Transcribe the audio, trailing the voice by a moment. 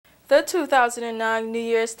The 2009 New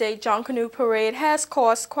Year's Day Junkanoo parade has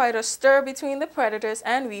caused quite a stir between the Predators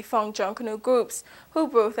and We Funk Junkanoo groups, who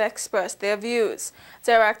both expressed their views.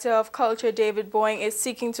 Director of Culture David Bowen is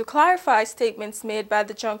seeking to clarify statements made by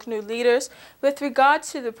the Junkanoo leaders with regard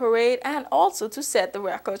to the parade and also to set the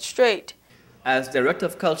record straight. As Director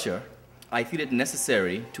of Culture, I feel it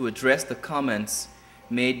necessary to address the comments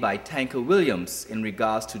made by Tanker Williams in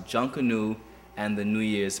regards to Junkanoo and the New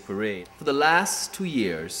Year's parade. For the last 2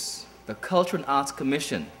 years, the Culture and Arts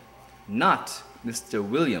Commission, not Mr.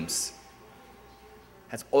 Williams,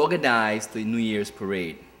 has organized the New Year's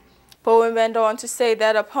parade. Bowen went on to say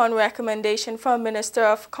that upon recommendation from Minister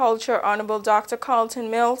of Culture, Honorable Dr. Carlton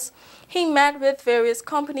Mills, he met with various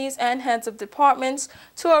companies and heads of departments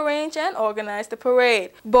to arrange and organize the parade.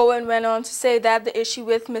 Bowen went on to say that the issue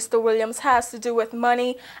with Mr. Williams has to do with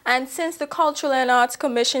money, and since the Cultural and Arts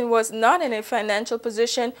Commission was not in a financial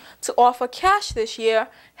position to offer cash this year,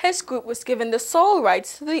 his group was given the sole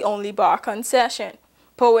rights to the only bar concession.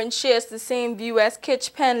 Bowen shares the same view as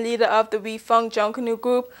Kitch Penn, leader of the We Funk Junkanoo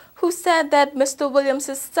group, who said that Mr.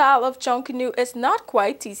 Williams' style of Junkanoo is not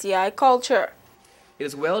quite TCI culture. It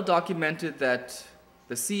is well documented that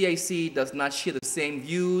the CAC does not share the same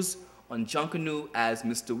views on Junkanoo as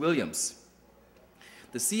Mr. Williams.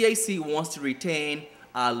 The CAC wants to retain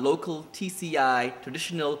our local TCI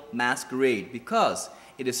traditional masquerade because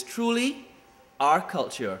it is truly our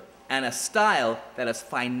culture and a style that is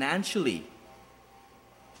financially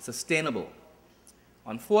sustainable.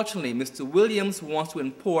 Unfortunately, Mr. Williams wants to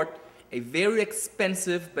import a very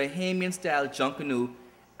expensive Bahamian-style Junkanoo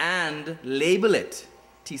and label it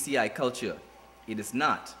TCI culture. It is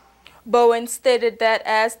not. Bowen stated that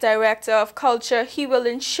as Director of Culture, he will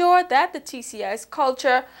ensure that the TCI's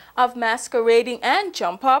culture of masquerading and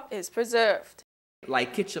jump-up is preserved.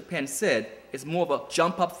 Like Kitch Penn said, it's more of a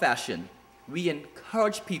jump-up fashion. We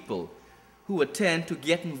encourage people who attend to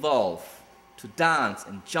get involved, to dance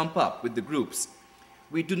and jump up with the groups.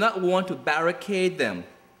 We do not want to barricade them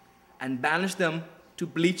and banish them to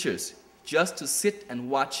bleachers just to sit and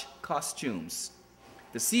watch costumes.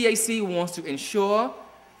 The CAC wants to ensure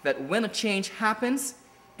that when a change happens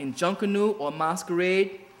in Junkanoo or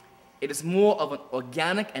masquerade, it is more of an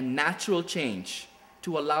organic and natural change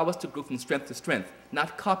to allow us to go from strength to strength,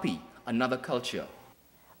 not copy another culture.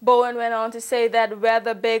 Bowen went on to say that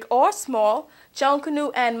whether big or small,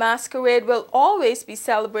 Junkanoo and masquerade will always be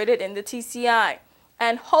celebrated in the TCI,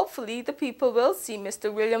 and hopefully the people will see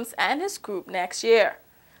Mr. Williams and his group next year.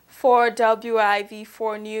 For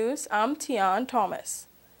WIV4 News, I'm Tian Thomas.